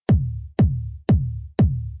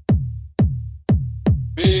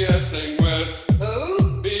BSing with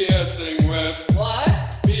Who? BSing with What?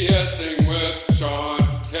 BSing with Sean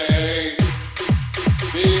K.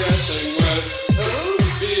 BSing with Who?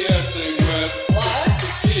 BSing with What?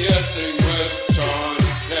 BSing with Sean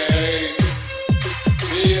K.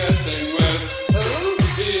 BSing with Who?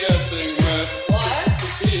 BSing with What?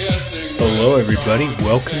 BSing with Hello, everybody. Sean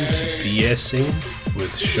Welcome K. to BSing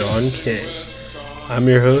with Sean K. With Sean I'm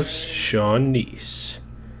your host, Sean Neese.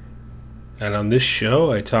 And on this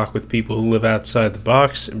show, I talk with people who live outside the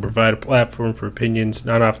box and provide a platform for opinions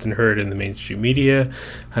not often heard in the mainstream media.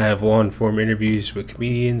 I have long-form interviews with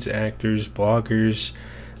comedians, actors, bloggers,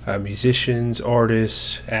 musicians,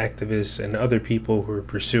 artists, activists, and other people who are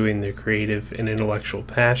pursuing their creative and intellectual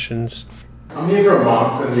passions. I'm here for a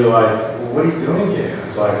month, and you're like, well, what are you doing here? And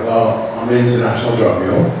it's like, well, I'm an international drug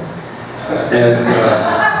mule. And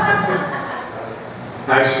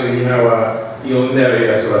actually, you'll never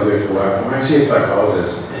guess what I do for work. I'm actually a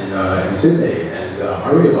psychologist in Sydney, and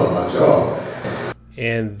I really love my job.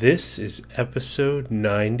 And this is episode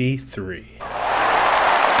 93.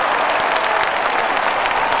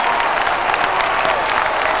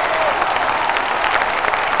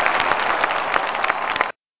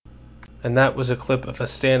 And that was a clip of a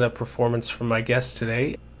stand-up performance from my guest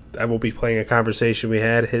today. I will be playing a conversation we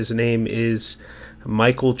had. His name is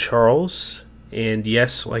Michael Charles. And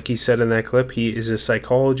yes, like he said in that clip, he is a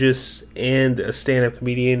psychologist and a stand-up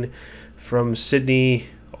comedian from Sydney,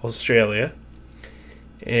 Australia.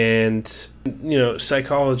 And,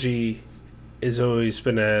 psychology has always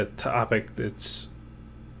been a topic that's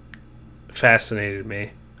fascinated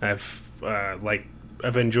me. I've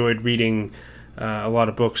enjoyed reading a lot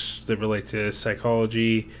of books that relate to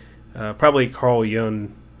psychology. Probably Carl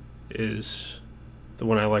Jung is the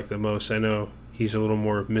one I like the most. I know he's a little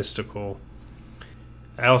more mystical.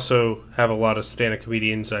 I also have a lot of stand-up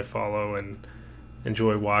comedians I follow and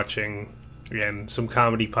enjoy watching, and some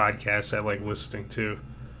comedy podcasts I like listening to.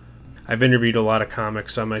 I've interviewed a lot of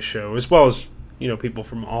comics on my show, as well as people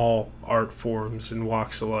from all art forms and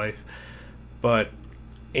walks of life.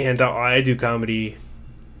 And I do comedy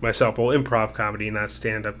myself, well, improv comedy, not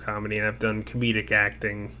stand-up comedy, and I've done comedic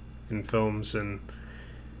acting in films and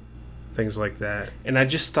things like that. And I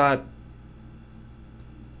just thought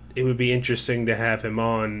it would be interesting to have him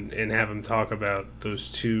on and have him talk about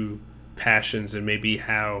those two passions and maybe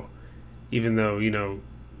how, even though you don't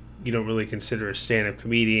really consider a stand-up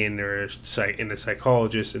comedian or a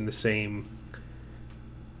psychologist in the same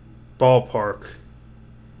ballpark,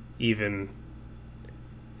 even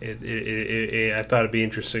I thought it'd be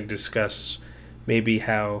interesting to discuss maybe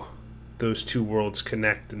how those two worlds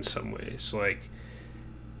connect in some ways. Like,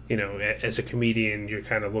 as a comedian, you're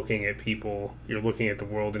kind of looking at people, you're looking at the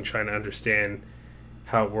world and trying to understand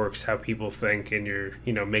how it works, how people think, and you're,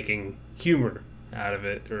 making humor out of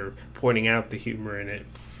it or pointing out the humor in it.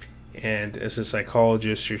 And as a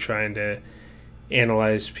psychologist, you're trying to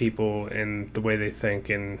analyze people and the way they think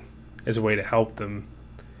and as a way to help them.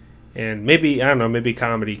 And maybe, I don't know, maybe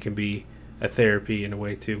comedy can be a therapy in a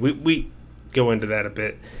way too. We go into that a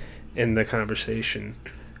bit in the conversation.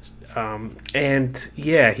 And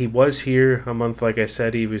yeah, he was here a month. Like I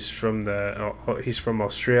said, he's from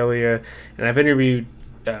Australia, and I've interviewed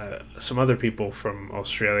some other people from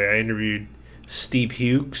Australia. I interviewed Steve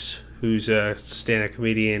Hughes, who's a stand-up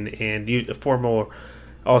comedian and a former,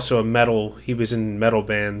 also a metal. He was in metal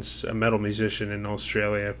bands, a metal musician in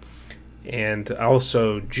Australia, and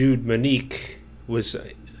also Jude Monique was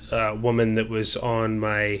a woman that was on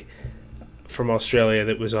my from Australia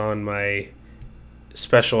that was on my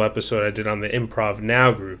special episode I did on the Improv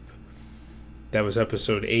Now group. That was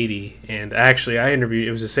episode 80, and actually I interviewed.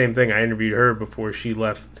 It was the same thing. I interviewed her before she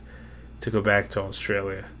left to go back to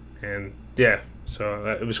Australia, and yeah,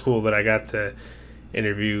 so it was cool that I got to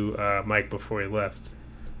interview Mike before he left.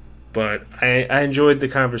 But I enjoyed the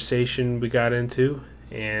conversation we got into,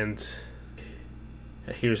 and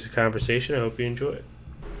here's the conversation. I hope you enjoy it.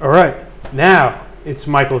 All right, now it's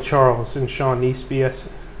Michael Charles and Sean Neese BS.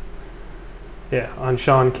 Yeah, on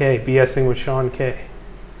Sean K, BSing with Sean K.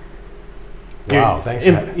 Wow, thanks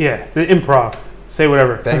Yeah, the improv. Say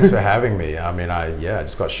whatever. thanks for having me. I mean, I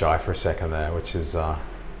just got shy for a second there, which is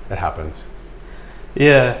it happens.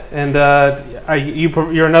 Yeah, and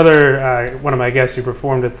you're another one of my guests. You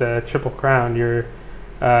performed at the Triple Crown. You're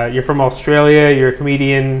from Australia. You're a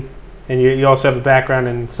comedian, and you also have a background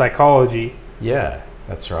in psychology. Yeah,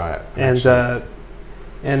 that's right.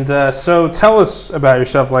 So tell us about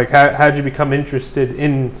yourself. Like, how did you become interested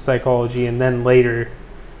in psychology, and then later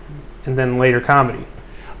comedy?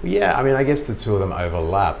 Yeah, I mean, I guess the two of them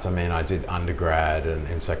overlapped. I mean, I did undergrad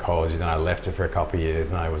in psychology, then I left it for a couple of years,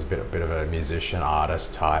 and I was a bit of a musician,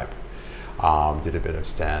 artist type. Did a bit of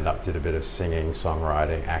stand-up, did a bit of singing,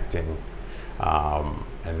 songwriting, acting.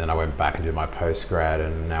 And then I went back and did my postgrad,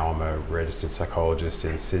 and now I'm a registered psychologist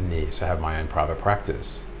in Sydney, so I have my own private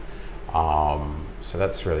practice. So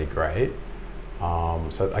that's really great.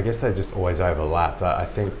 So I guess they just always overlapped. I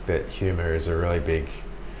think that humour is I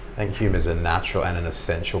think humour is a natural and an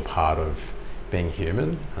essential part of being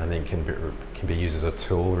human. I think can be used as a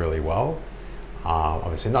tool really well.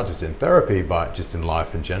 Obviously not just in therapy, but just in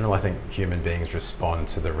life in general. I think human beings respond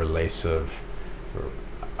to the release of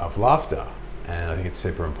laughter, and I think it's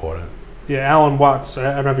super important. Yeah, Alan Watts.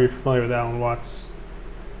 I don't know if you're familiar with Alan Watts.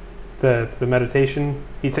 The meditation.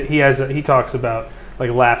 He talks about like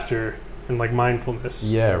laughter and like mindfulness.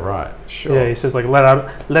 Yeah, right. Sure. Yeah, he says like let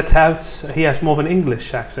out. He has more of an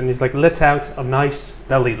English accent. He's like let out a nice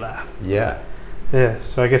belly laugh. Yeah. Yeah.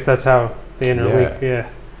 So I guess that's how they interlink. Yeah.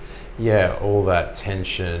 Yeah, all that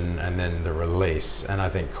tension and then the release, and I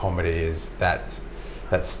think comedy is that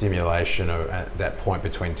stimulation of that point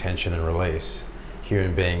between tension and release.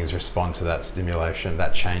 Human beings respond to that stimulation,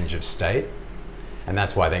 that change of state, and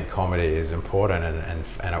that's why I think comedy is important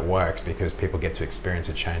and it works, because people get to experience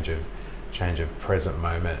a change of present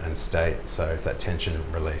moment and state. So it's that tension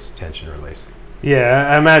release. Yeah,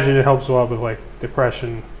 I imagine it helps a lot with like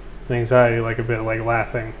depression, and anxiety, like a bit like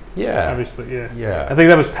laughing. Yeah. Obviously, yeah. Yeah. I think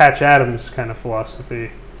that was Patch Adams' kind of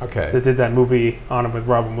philosophy. Okay. That did that movie on him with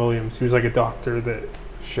Robin Williams. He was like a doctor that,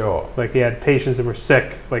 Sure. like, he had patients that were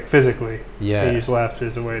sick, like physically. Yeah. He used laughter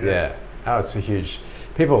as a way to. Yeah. Oh, it's a huge.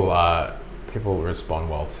 People respond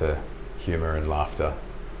well to humor and laughter.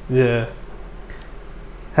 Yeah.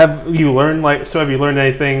 Have you learned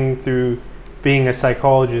anything through being a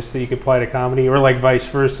psychologist that you could apply to comedy, or like vice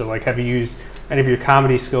versa? Like, have you used any of your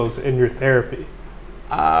comedy skills in your therapy?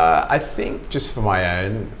 I think just for my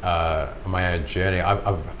own journey,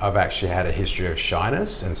 I've actually had a history of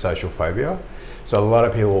shyness and social phobia. So a lot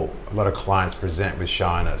of clients present with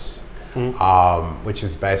shyness, which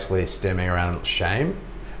is basically stemming around shame,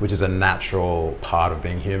 which is a natural part of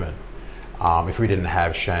being human. If we didn't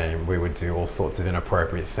have shame, we would do all sorts of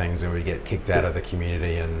inappropriate things and we'd get kicked out of the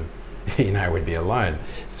community, and we'd be alone.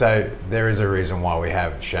 So there is a reason why we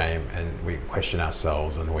have shame, and we question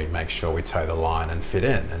ourselves, and we make sure we toe the line and fit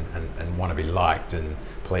in and want to be liked and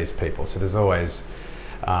please people. So there's always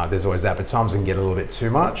that, but sometimes it can get a little bit too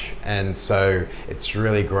much, and so it's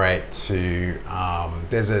really great to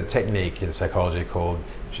there's a technique in psychology called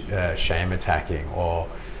shame attacking, or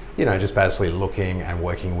just basically looking and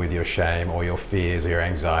working with your shame or your fears or your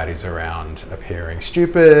anxieties around appearing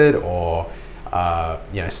stupid, or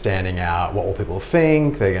standing out. What will people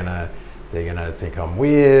think? They're gonna think I'm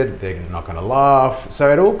weird. They're not gonna laugh.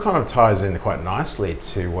 So it all kind of ties in quite nicely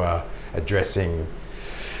to addressing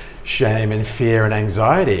shame and fear and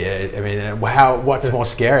anxiety. I mean, what's more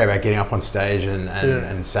scary about getting up on stage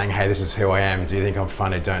and saying, "Hey, this is who I am. Do you think I'm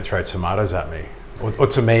funny? Don't throw tomatoes at me," or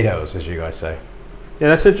tomatoes, as you guys say. Yeah,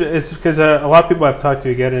 that's interesting. It's because a lot of people I've talked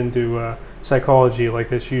to get into psychology. Like,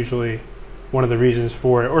 that's usually one of the reasons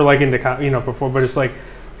for it, or like into before. But it's like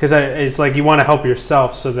because it's like you want to help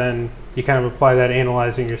yourself, so then you kind of apply that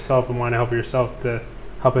analyzing yourself and want to help yourself to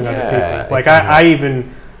helping other people. Like I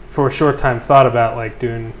even for a short time thought about like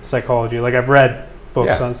doing psychology. Like, I've read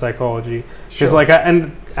books on psychology because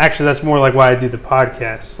and actually that's more like why I do the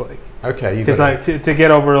podcast. Like, okay, because to get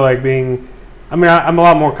over like being, I mean, I'm a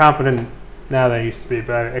lot more confident now than I used to be,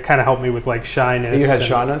 but it kind of helped me with like shyness. You had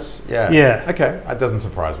shyness? Yeah. Yeah. Okay, that doesn't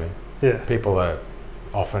surprise me. Yeah. People are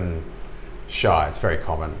often shy. It's very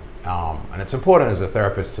common, and it's important as a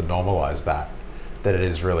therapist to normalize that it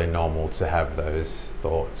is really normal to have those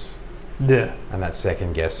thoughts. Yeah. And that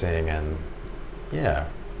second guessing, and yeah.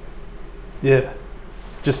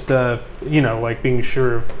 Just like being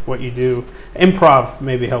sure of what you do. Improv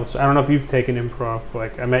maybe helps. I don't know if you've taken improv.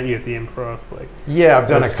 Like, I met you at the improv. Like, yeah, I've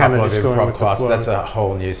done a couple of improv classes. That's a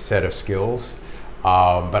whole new set of skills.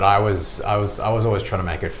 But I was always trying to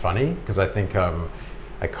make it funny, because I think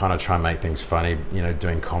I kind of try and make things funny,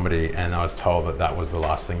 doing comedy. And I was told that was the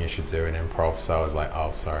last thing you should do in improv. So I was like,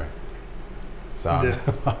 oh, sorry. So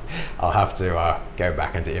I'll have to go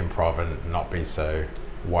back into improv and not be so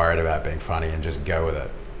worried about being funny and just go with it.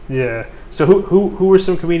 Yeah. So who were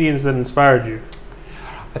some comedians that inspired you?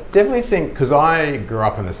 I definitely think, because I grew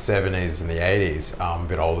up in the 70s and the 80s, a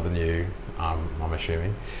bit older than you, I'm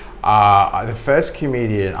assuming. The first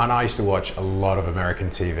comedian, and I used to watch a lot of American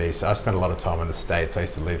TV, so I spent a lot of time in the States. I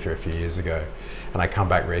used to live here a few years ago, and I come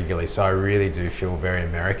back regularly, so I really do feel very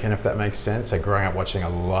American, if that makes sense. So growing up watching a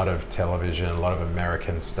lot of television, a lot of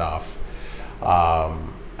American stuff.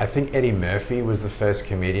 I think Eddie Murphy was the first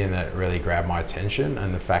comedian that really grabbed my attention,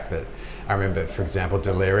 and the fact that I remember, for example,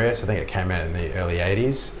 Delirious, I think it came out in the early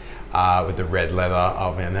 80s. With the red leather,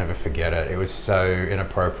 I'll never forget it. It was so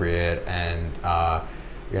inappropriate and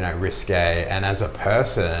risque. And as a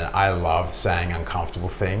person, I love saying uncomfortable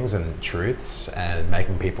things and truths and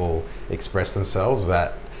making people express themselves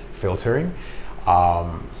without filtering.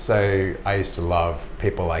 So I used to love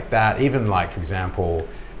people like that. Even like, for example,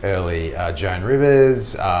 early Joan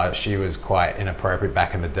Rivers. She was quite inappropriate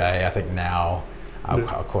back in the day. I think now,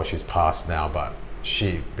 of course, she's passed now, but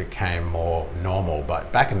she became more normal.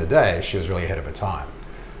 But back in the day, she was really ahead of her time.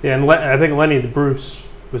 Yeah, and I think Lenny the Bruce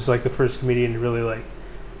was like the first comedian to really like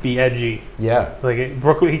be edgy. Yeah. Like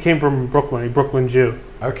Brooklyn, he came from Brooklyn, a Brooklyn Jew.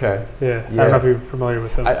 Okay. Yeah. I don't know if you're familiar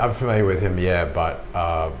with him. I'm familiar with him, yeah, but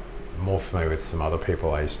more familiar with some other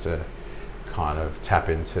people I used to kind of tap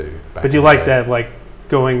into. But you like that, like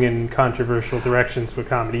going in controversial directions with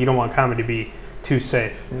comedy. You don't want comedy to be too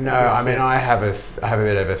safe. No, I mean, I have a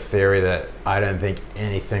bit of a theory that I don't think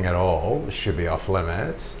anything at all should be off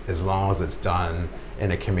limits as long as it's done in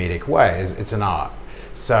a comedic way. It's an art.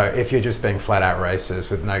 So if you're just being flat out racist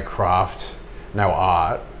with no craft, no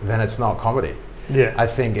art, then it's not comedy. Yeah. I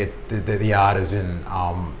think the art is in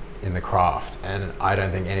the craft, and I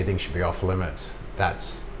don't think anything should be off limits.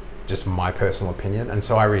 That's just my personal opinion, and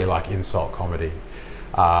so I really like insult comedy.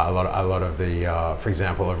 A lot of the, for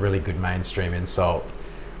example, a really good mainstream insult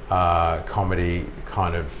comedy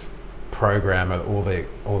kind of program, all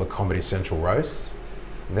the Comedy Central roasts.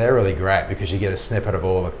 They're really great because you get a snippet of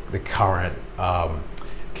all the current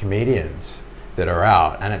comedians that are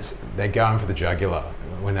out, and they're going for the jugular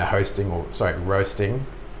when they're roasting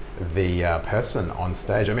the person on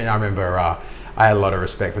stage. I mean, I remember I had a lot of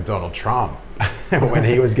respect for Donald Trump when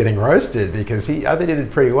he was getting roasted because I think he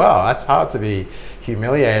did pretty well. That's hard to be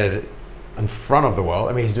humiliated in front of the world.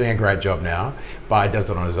 I mean, he's doing a great job now, but he does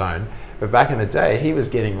it on his own. But back in the day, he was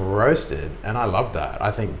getting roasted, and I loved that.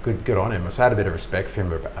 I think good on him. So I had a bit of respect for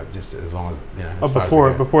him, just as long as, as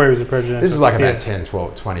before he was a president. This is like about 10,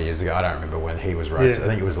 12, 20 years ago. I don't remember when he was roasted. Yeah. I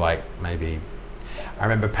think it was like maybe, I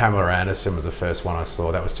remember Pamela Anderson was the first one I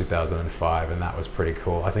saw. That was 2005, and that was pretty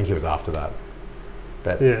cool. I think he was after that.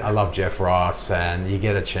 But yeah. I love Jeff Ross, and you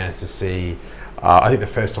get a chance to see, I think the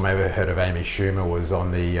first time I ever heard of Amy Schumer was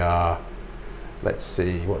on the, let's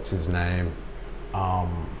see, what's his name?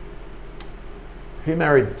 Who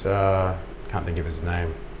married, can't think of his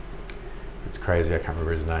name. It's crazy, I can't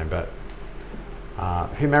remember his name, but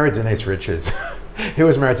who married Denise Richards? Who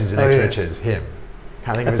was married to Denise Richards? Him.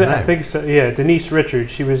 Can't think of his name. I think so, yeah, Denise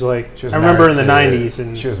Richards. She was like, I remember in the 90s.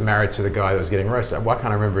 And she was married to the guy that was getting roasted. Why can't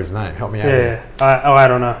I remember his name? Help me out here. I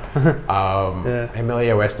don't know.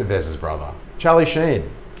 Emilio Estevez's brother. Charlie Sheen.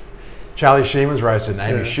 Charlie Sheen was roasted,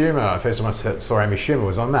 and Amy Schumer, first time I saw Amy Schumer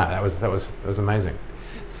was on that. That was amazing.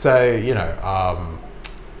 So,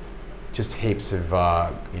 just heaps of,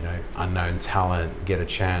 unknown talent get a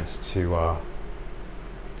chance to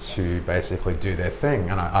basically do their thing.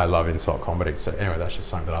 And I love insult comedy. So anyway, that's just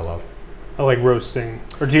something that I love. I like roasting.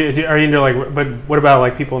 Or are you into like, but what about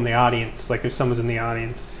like people in the audience? Like if someone's in the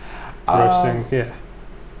audience roasting, yeah.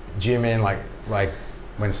 Do you mean like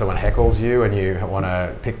when someone heckles you and you want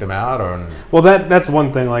to pick them out, or? Well, that's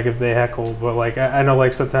one thing, like if they heckle, but like I know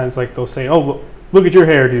like sometimes like they'll say, oh, look at your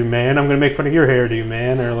hairdo, man. I'm gonna make fun of your hairdo,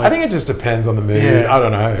 man. Or like, I think it just depends on the mood. Yeah. I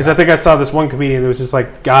don't know. Because I think I saw this one comedian. There was this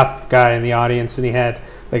like goth guy in the audience, and he had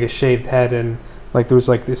like a shaved head, and like there was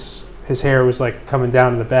like this. His hair was like coming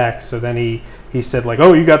down in the back. So then he said like,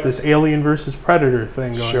 oh, you got this Alien versus Predator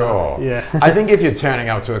thing going on. Sure. Yeah. I think if you're turning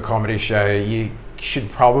up to a comedy show, you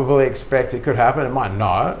should probably expect it could happen. It might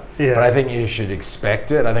not. Yeah. But I think you should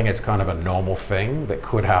expect it. I think it's kind of a normal thing that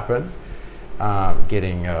could happen.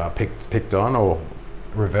 Getting picked on or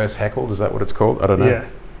reverse heckled, is that what it's called? I don't know.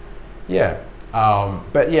 Yeah.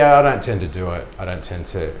 But yeah, I don't tend to do it. I don't tend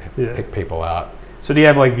to pick people out. So do you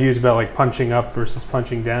have like views about like punching up versus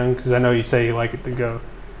punching down? Because I know you say you like it to go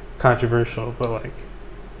controversial, but like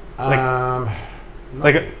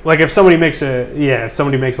if somebody makes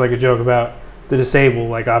like a joke about the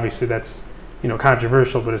disabled, like obviously that's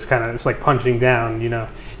controversial, but it's like punching down,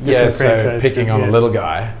 Yeah, so picking on the little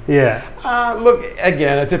guy. Yeah. Look,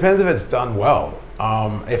 again, it depends if it's done well.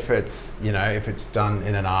 If it's done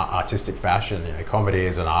in an artistic fashion, comedy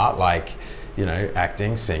is an art, like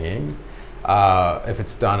acting, singing. If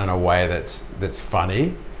it's done in a way that's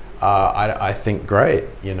funny, I think great.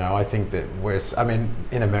 I think that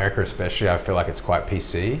in America especially, I feel like it's quite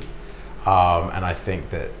PC, and I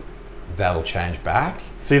think that that'll change back.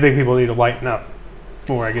 So you think people need to lighten up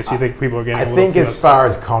more? I guess you think people are getting. I think as far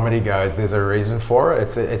as comedy goes, there's a reason for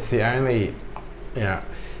it. It's the only,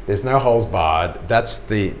 there's no holes barred. That's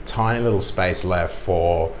the tiny little space left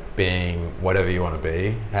for being whatever you want to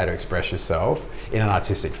be, how to express yourself in an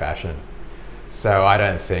artistic fashion. So I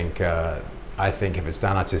don't think. I think if it's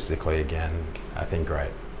done artistically again, I think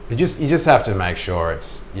great. You just have to make sure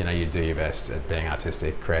it's you do your best at being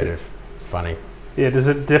artistic, creative, funny. Yeah. Does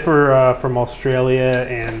it differ from Australia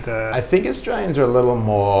and? I think Australians are a little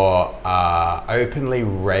more openly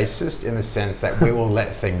racist in the sense that we will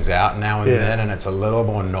let things out now and then, and it's a little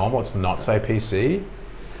more normal. It's not so PC.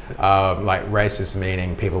 Like racist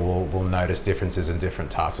meaning people will notice differences in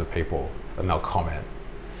different types of people and they'll comment.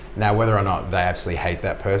 Now, whether or not they absolutely hate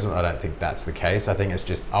that person, I don't think that's the case. I think it's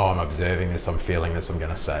just, I'm observing this, I'm feeling this, I'm going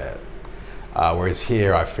to say it. Whereas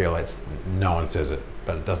here, I feel no one says it,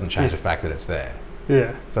 but it doesn't change the fact that it's there.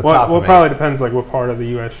 Yeah. So well, it probably depends what part of the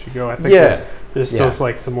U.S. you go. I think there's still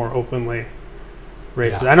some more openly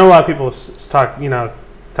racist. Yeah. I know a lot of people talk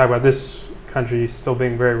about this country still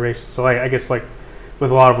being very racist. So I guess with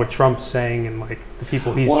a lot of what Trump's saying and the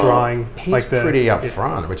people he's drawing. He's pretty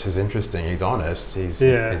upfront, which is interesting. He's honest.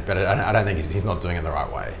 But I don't think he's not doing it the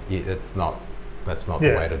right way. That's not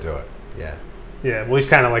the way to do it. Yeah. Yeah. Well, he's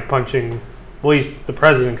kind of punching. Well, he's the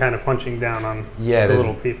president, kind of punching down on the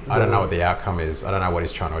little people. I don't know what the outcome is. I don't know what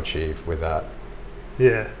he's trying to achieve with that.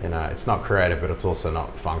 Yeah. It's not creative, but it's also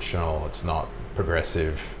not functional. It's not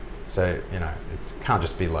progressive. So it can't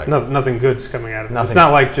just be nothing good's coming out of it. It's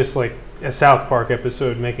not just a South Park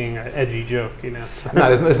episode making an edgy joke, No,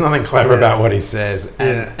 there's nothing clever about what he says,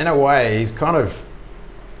 and in a way, he's kind of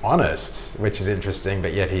honest, which is interesting.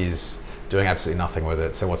 But yet he's doing absolutely nothing with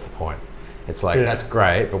it. So what's the point? It's that's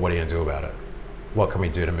great, but what are you gonna do about it? What can we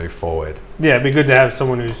do to move forward? Yeah, it'd be good to have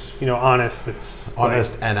someone who's honest. That's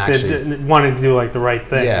honest and actually wanting to do the right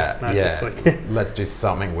thing. Just let's do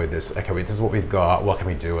something with this. Okay, this is what we've got. What can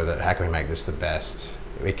we do with it? How can we make this the best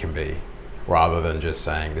it can be? Rather than just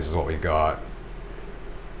saying this is what we've got.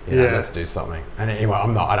 Let's do something. And anyway,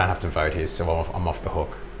 I don't have to vote here, so I'm off the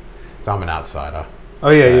hook. So I'm an outsider. Oh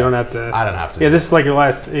yeah, so you don't have to. I don't have to. Yeah, this is your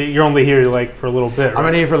last. You're only here for a little bit. Right? I'm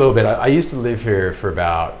only here for a little bit. I used to live here for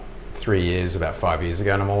about 3 years, about 5 years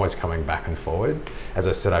ago, and I'm always coming back and forward. As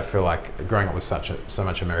I said, I feel like growing up with so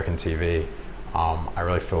much American TV, I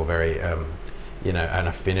really feel very an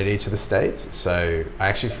affinity to the States. So I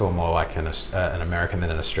actually feel more like an American than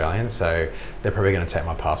an Australian. So they're probably going to take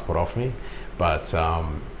my passport off me. But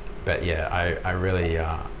yeah, I really,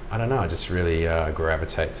 I don't know, I just really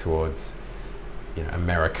gravitate towards,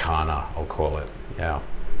 Americana, I'll call it. Yeah.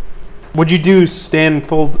 Would you do stand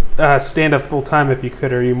up full time if you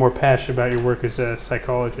could, or are you more passionate about your work as a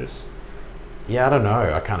psychologist? Yeah, I don't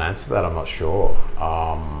know. I can't answer that. I'm not sure.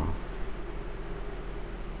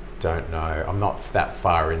 Don't know. I'm not that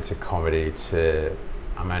far into comedy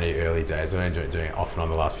I'm only early days. I'm only doing it off and on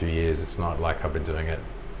the last few years. It's not like I've been doing it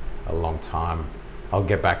a long time. I'll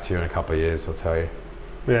get back to you in a couple of years, I'll tell you.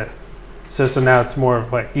 Yeah. So now it's more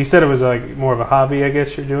of you said it was more of a hobby, I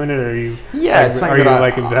guess you're doing it, or are you? Yeah, it's are you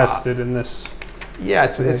invested in this? Yeah,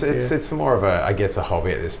 it's more of a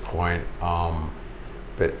hobby at this point.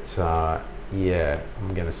 But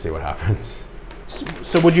I'm gonna see what happens.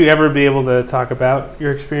 So would you ever be able to talk about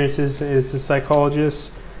your experiences as a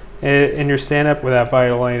psychologist in your stand-up without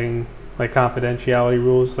violating confidentiality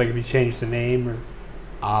rules? If you change the name or?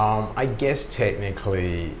 I guess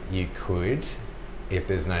technically you could, if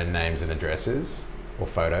there's no names and addresses or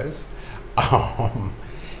photos.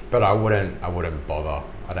 But I wouldn't bother.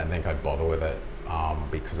 I don't think I'd bother with it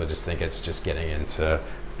because I just think it's just getting into.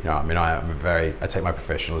 I take my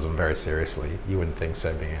professionalism very seriously. You wouldn't think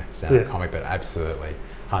so being a stand-up comic, but absolutely,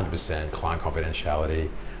 100% client confidentiality.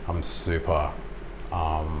 I'm super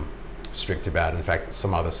strict about it. In fact,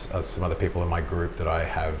 some other people in my group that I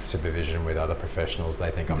have supervision with, other professionals,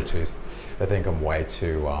 they think I'm way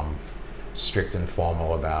too strict and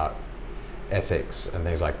formal about ethics and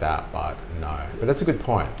things like that. But no, but that's a good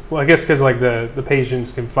point. Well, I guess because the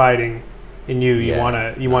patient's confiding in you, you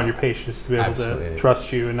want your patients to be able to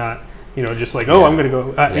trust you and not just I'm going to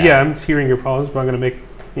go I'm hearing your problems, but I'm going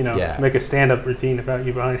to make a stand-up routine about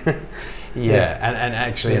you behind it. And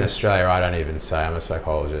actually in Australia I don't even say I'm a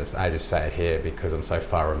psychologist. I just say it here because I'm so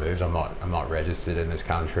far removed. I'm not registered in this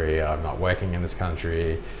country. I'm not working in this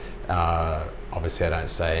country. Obviously I don't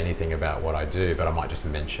say anything about what I do, but I might just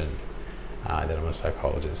mention that I'm a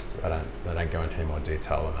psychologist. I don't go into any more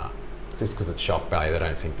detail than that. Just because it's shock value, they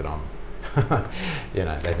don't think that I'm You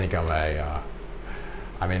know, they think I'm a.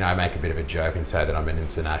 I mean, I make a bit of a joke and say that I'm an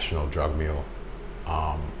international drug mule,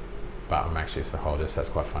 but I'm actually a psychologist. That's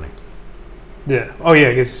quite funny. Yeah. Oh yeah,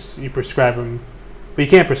 because you prescribe them, but you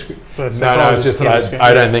can't prescribe. No, it's just that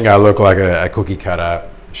I don't think I look like a cookie cutter.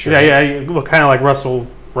 Sure. Yeah, you look kind of like Russell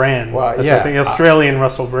Brand. Well, That's yeah, I think Australian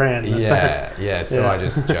Russell Brand. Yeah. So Yeah. I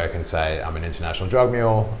just joke and say I'm an international drug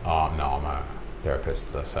mule. No, I'm a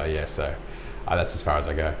therapist. So yeah, that's as far as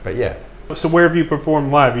I go. But yeah. So where have you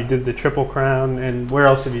performed live? You did the Triple Crown, and where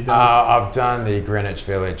else have you done? I've done the Greenwich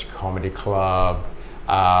Village Comedy Club.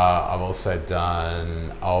 I've also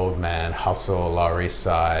done Old Man Hustle, Lower East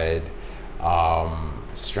Side.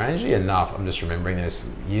 Strangely enough, I'm just remembering this,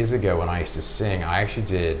 years ago when I used to sing, I actually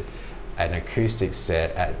did an acoustic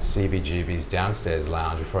set at CBGB's downstairs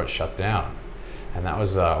lounge before it shut down. And that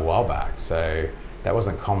was a while back. So that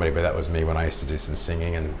wasn't comedy, but that was me when I used to do some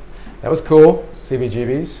singing, and that was cool.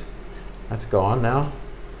 CBGB's. That's gone now.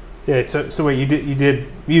 Yeah. So wait, you did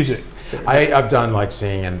music? I've done like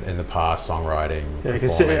singing in the past, songwriting. Yeah,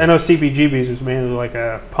 because performing. I know CBGB's was mainly like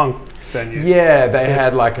a punk venue. Yeah, they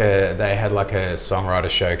had like a songwriter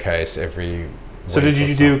showcase every. So week did or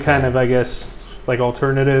you do something. kind of, I guess, like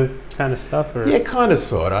alternative kind of stuff, or? Yeah, kind of,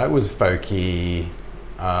 sort of. It was folky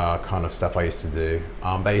kind of stuff I used to do.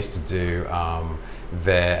 They used to do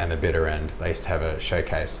There and the Bitter End. They used to have a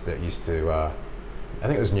showcase that used to, I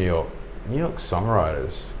think it was New York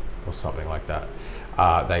Songwriters or something like that.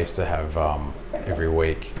 They used to have every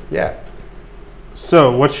week. Yeah.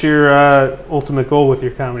 So what's your ultimate goal with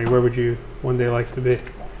your comedy? Where would you one day like to be?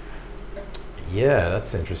 Yeah,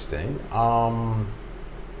 that's interesting.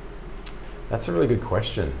 That's a really good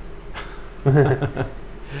question. I'm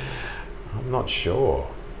not sure.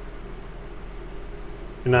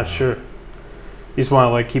 You're not sure. You just want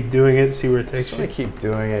to like keep doing it, see where it takes Just you. want to keep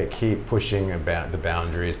doing it, keep pushing about the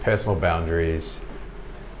boundaries, personal boundaries.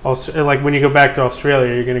 Also, like when you go back to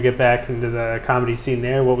Australia, you're gonna get back into the comedy scene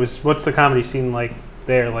there. What's the comedy scene like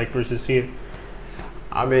there, like versus here?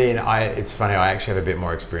 I mean, it's funny. I actually have a bit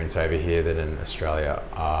more experience over here than in Australia.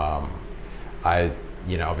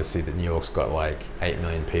 Obviously, New York's got like 8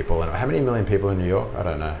 million people, and how many million people in New York? I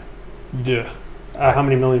don't know. Yeah. How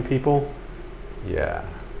many million people? Yeah,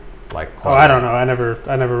 like. I don't know. I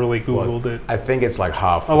never really Googled it. I think it's like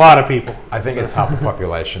half. A lot of people. I think it's half the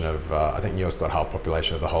population of. I think New York's got half the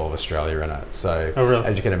population of the whole of Australia in it. So, oh, really?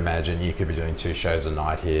 As you can imagine, you could be doing 2 shows a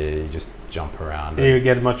night here. You just jump around. You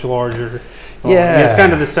get much larger. Yeah. It's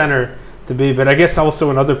kind of the center to be, but I guess also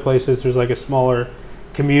in other places there's like a smaller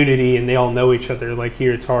community and they all know each other. Like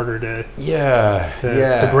here, it's harder to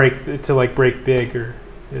break big or.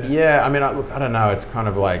 Yeah, I mean, I don't know. It's kind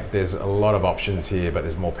of like there's a lot of options here, but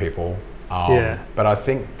there's more people. But I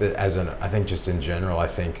think that I think just in general, I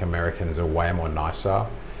think Americans are way more nicer.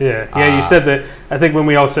 Yeah. You said that. I think when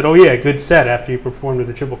we all said, "Oh yeah, good set," after you performed at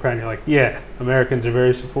the Triple Crown, you're like, "Yeah, Americans are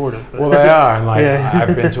very supportive." Well, they are, and like Yeah.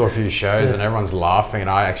 I've been to a few shows, and everyone's laughing, and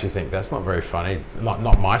I actually think that's not very funny. It's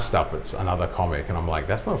not my stuff. It's another comic, and I'm like,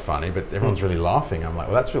 that's not funny, but everyone's really laughing. I'm like,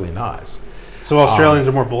 well, that's really nice. So Australians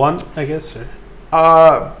are more blunt, I guess. Or?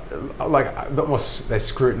 But more, they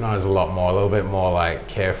scrutinize a lot more, a little bit more like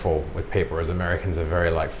careful with people, whereas Americans are very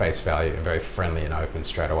like face value and very friendly and open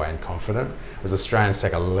straight away and confident. Whereas Australians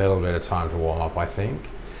take a little bit of time to warm up, I think,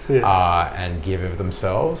 and give of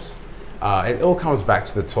themselves. It all comes back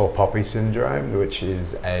to the tall poppy syndrome, which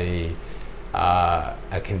is a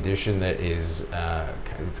condition that is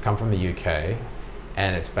it's come from the UK.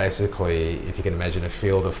 And it's basically, if you can imagine a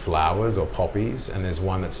field of flowers or poppies, and there's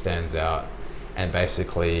one that stands out, and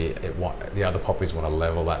basically the other poppies want to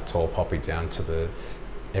level that tall poppy down to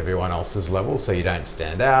everyone else's level, so you don't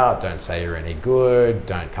stand out, don't say you're any good,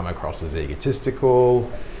 don't come across as egotistical,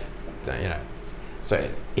 So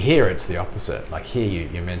here it's the opposite. Like here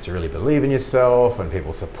you're meant to really believe in yourself, and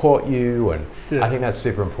people support you, and I think that's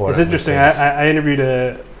super important. It's interesting. I interviewed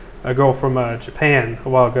a girl from Japan a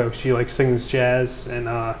while ago. She like sings jazz, and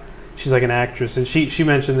she's like an actress, and she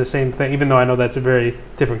mentioned the same thing, even though I know that's a very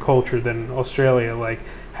different culture than Australia, like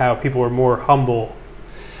how people are more humble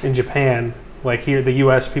in Japan. Like here, the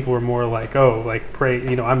U.S. people are more like, oh, like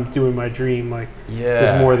pray, I'm doing my dream. Like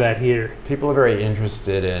there's more of that here. People are very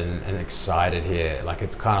interested and excited here. Like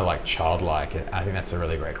it's kind of like childlike. I think that's a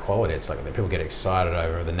really great quality. It's like that people get excited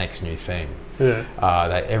over the next new thing. Yeah.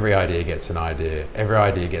 That every idea gets an idea. Every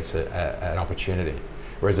idea gets an opportunity.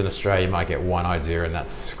 Whereas in Australia, you might get one idea and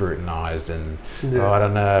that's scrutinized and I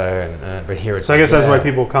don't know. But here it's. So I guess that's why so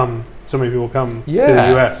many people come to the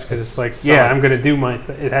U.S. because it's like, I'm going to do my.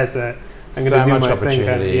 It has that I'm gonna So do much my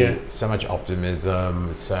opportunity, thing. Yeah. so much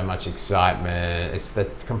optimism, so much excitement. It's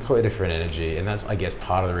that completely different energy, and that's, I guess,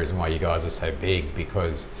 part of the reason why you guys are so big,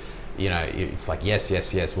 because it's like yes,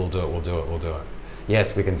 yes, yes, we'll do it, we'll do it, we'll do it.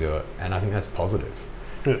 Yes, we can do it, and I think that's positive.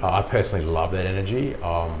 Yeah. I personally love that energy.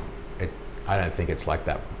 I don't think it's like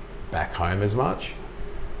that back home as much,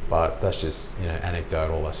 but that's just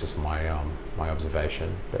anecdotal. That's just my my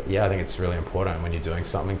observation. But yeah, I think it's really important when you're doing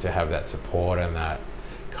something to have that support and that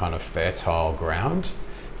kind of fertile ground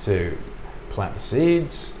to plant the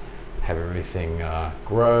seeds, have everything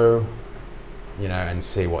grow, and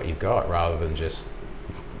see what you've got rather than just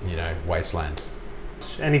wasteland.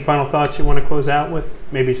 Any final thoughts you want to close out with?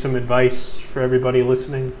 Maybe some advice for everybody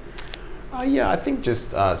listening? Yeah, I think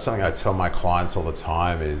just something I tell my clients all the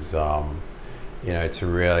time is, to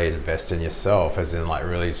really invest in yourself, as in like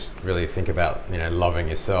really think about, loving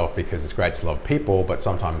yourself, because it's great to love people, but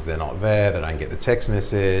sometimes they're not there, they don't get the text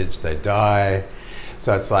message, they die.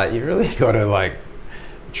 So it's like, you really got to like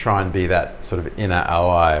try and be that sort of inner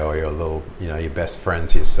ally, or your little, your best friend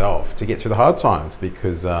to yourself, to get through the hard times,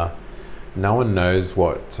 because no one knows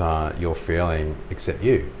what you're feeling except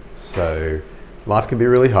you. So life can be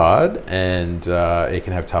really hard, and it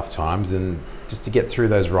can have tough times, and just to get through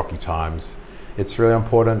those rocky times, it's really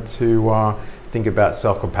important to think about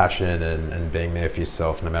self-compassion and being there for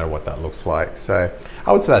yourself, no matter what that looks like. So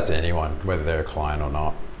I would say that to anyone, whether they're a client or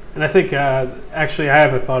not. And I think actually I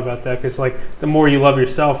have a thought about that, because like the more you love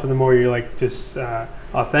yourself and the more you're like just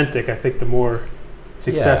authentic, I think the more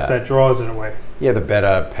success that draws in a way. Yeah, the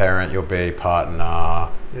better parent you'll be, partner,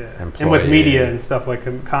 employee. And with media and stuff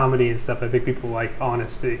like comedy and stuff, I think people like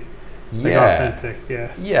honesty. Like authentic.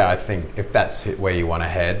 Yeah, I think if that's where you want to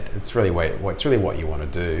head, it's really what you want to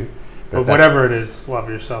do. But whatever it is, love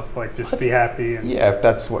yourself. Like just be happy. And if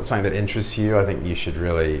that's something that interests you, I think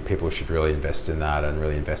people should really invest in that and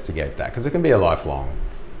really investigate that, because it can be a lifelong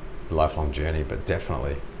journey. But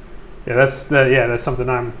definitely. Yeah, that's something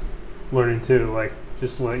I'm learning too. Like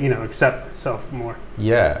just accept myself more.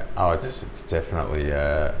 Yeah. It's definitely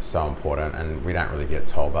so important, and we don't really get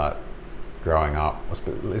told that growing up,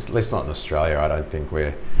 at least not in Australia. I don't think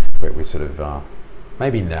we sort of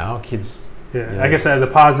maybe now kids. Yeah, I guess the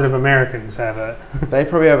positive Americans have it. They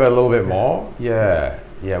probably have a little bit more. Yeah,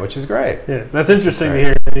 which is great. Yeah, that's interesting to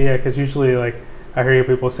hear. Yeah, because usually like I hear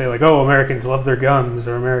people say like, oh, Americans love their guns,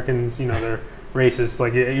 or Americans, they're racist.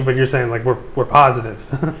 Like, but you're saying like we're positive.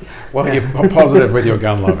 Well, you're positive with your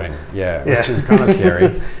gun loving. Yeah, which is kind of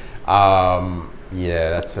scary.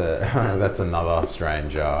 That's another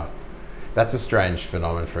strange. That's a strange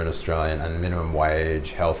phenomenon for an Australian. And minimum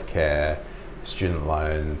wage, healthcare, student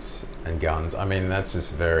loans, and guns. I mean, that's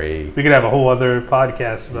just very. We could have a whole other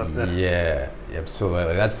podcast about that. Yeah,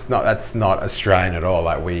 absolutely. That's not Australian at all.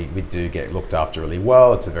 Like we do get looked after really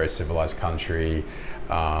well. It's a very civilized country.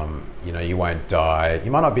 You won't die.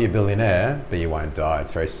 You might not be a billionaire, but you won't die.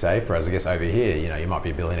 It's very safe. Whereas I guess over here, you might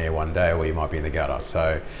be a billionaire one day, or you might be in the gutter.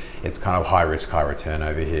 So it's kind of high risk, high return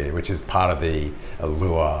over here, which is part of the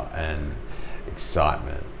allure and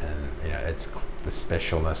excitement, and it's the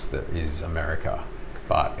specialness that is America.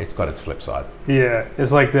 But it's got its flip side. Yeah,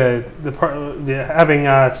 it's like the having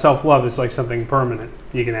self-love is like something permanent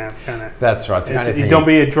you can have, kind of. That's right. Don't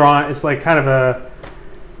be it's like kind of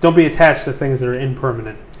don't be attached to things that are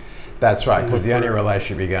impermanent. That's right, because the only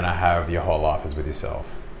relationship you're going to have your whole life is with yourself.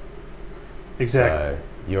 Exactly. So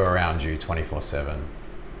you're around you 24/7.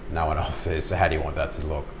 No one else is. So how do you want that to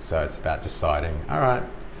look? So it's about deciding, all right,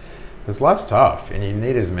 because life's tough, and you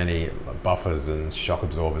need as many buffers and shock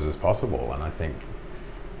absorbers as possible. And I think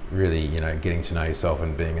really, getting to know yourself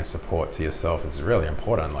and being a support to yourself is really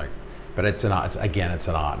important. But it's an art. It's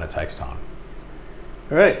an art, and it takes time.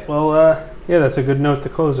 All right. Well, that's a good note to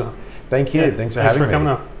close on. Thank you. Thanks for having me. Coming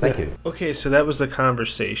on. Thank you. Okay, so that was the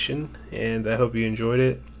conversation, and I hope you enjoyed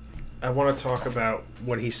it. I want to talk about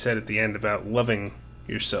what he said at the end about loving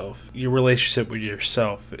yourself. Your relationship with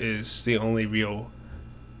yourself is the only real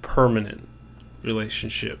permanent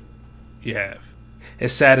relationship you have.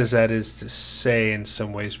 As sad as that is to say in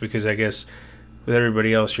some ways, because I guess with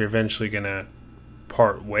everybody else you're eventually going to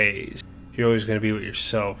part ways. You're always going to be with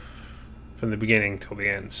yourself from the beginning till the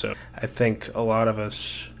end. So I think a lot of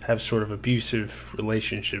us have sort of abusive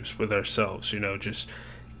relationships with ourselves, just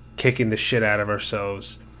kicking the shit out of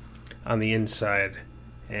ourselves on the inside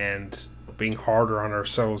and being harder on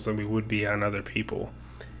ourselves than we would be on other people,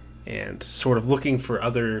 and sort of looking for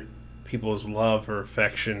other people's love or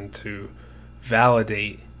affection to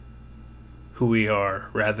validate who we are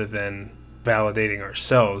rather than validating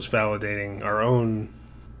ourselves, validating our own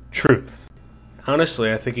truth.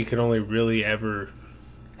 Honestly, I think you can only really ever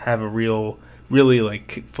have a real really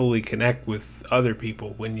like fully connect with other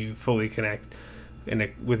people when you fully connect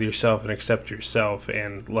with yourself and accept yourself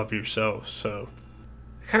and love yourself. So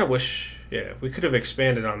I kind of wish, yeah, we could have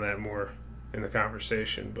expanded on that more in the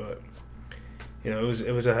conversation, but it was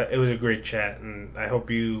a great chat, and I hope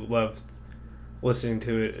you loved listening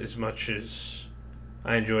to it as much as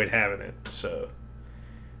I enjoyed having it. So,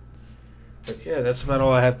 but yeah, that's about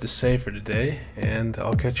all I have to say for today, and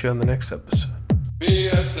I'll catch you on the next episode.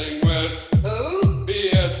 BSing with who?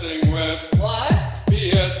 BSing with what?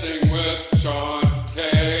 BSing with Sean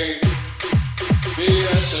K.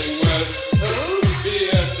 BSing with who?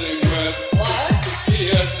 BSing with what?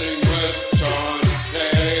 BSing with Sean K.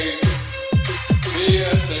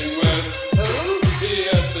 BSing with who?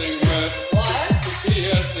 BSing with what?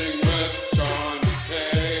 BSing with Sean